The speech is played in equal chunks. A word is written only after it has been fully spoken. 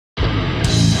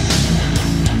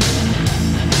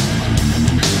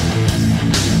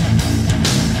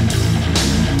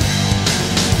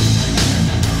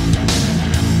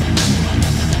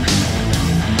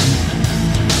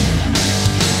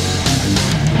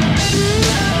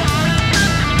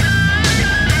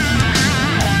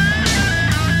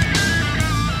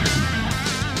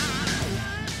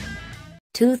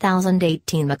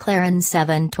2018 McLaren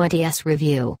 720S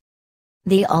Review.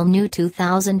 The all-new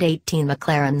 2018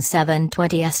 McLaren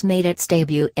 720S made its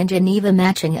debut in Geneva,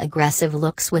 matching aggressive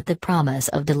looks with the promise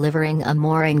of delivering a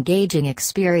more engaging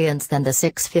experience than the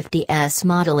 650S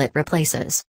model it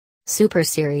replaces. Super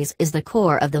Series is the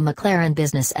core of the McLaren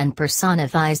business and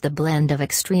personifies the blend of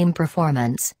extreme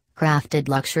performance, crafted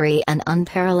luxury and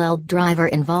unparalleled driver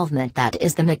involvement that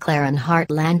is the McLaren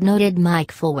heartland, noted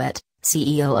Mike Fulwitt,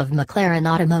 CEO of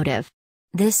McLaren Automotive.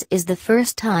 This is the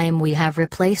first time we have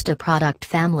replaced a product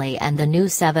family, and the new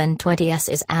 720S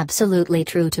is absolutely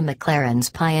true to McLaren's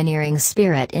pioneering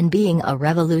spirit in being a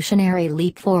revolutionary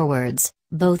leap forwards,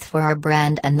 both for our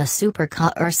brand and the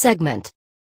supercar segment.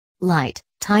 Light,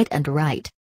 tight and right.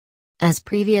 As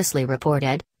previously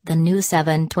reported, the new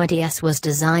 720S was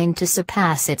designed to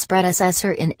surpass its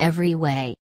predecessor in every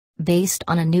way. Based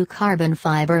on a new carbon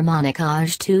fiber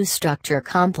monocoque 2 structure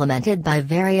complemented by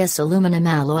various aluminum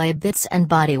alloy bits and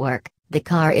bodywork, the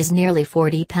car is nearly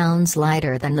 40 pounds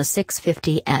lighter than the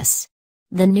 650S.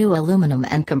 The new aluminum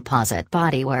and composite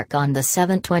bodywork on the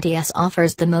 720S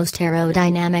offers the most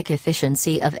aerodynamic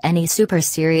efficiency of any Super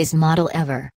Series model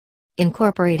ever.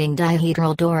 Incorporating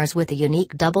dihedral doors with a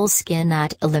unique double skin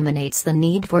that eliminates the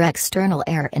need for external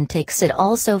air intakes, it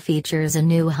also features a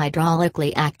new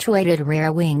hydraulically actuated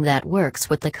rear wing that works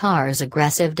with the car's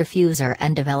aggressive diffuser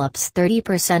and develops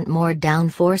 30% more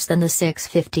downforce than the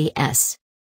 650S.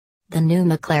 The new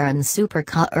McLaren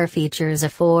supercar features a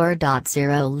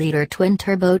 4.0-liter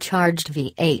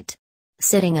twin-turbocharged V8.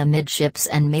 Sitting amidships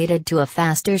and mated to a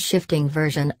faster shifting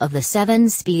version of the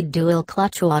 7-speed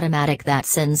dual-clutch automatic that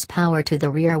sends power to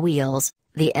the rear wheels,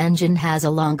 the engine has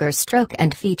a longer stroke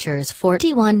and features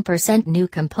 41% new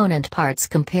component parts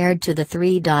compared to the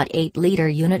 3.8-liter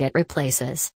unit it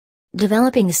replaces.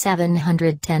 Developing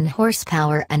 710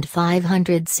 horsepower and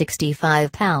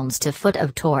 565 pounds-to-foot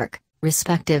of torque,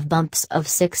 respective bumps of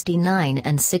 69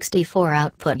 and 64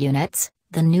 output units,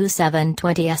 the new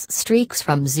 720S streaks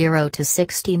from 0 to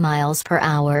 60 miles per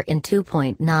hour in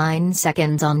 2.9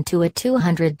 seconds onto a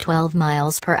 212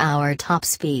 miles per hour top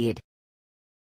speed.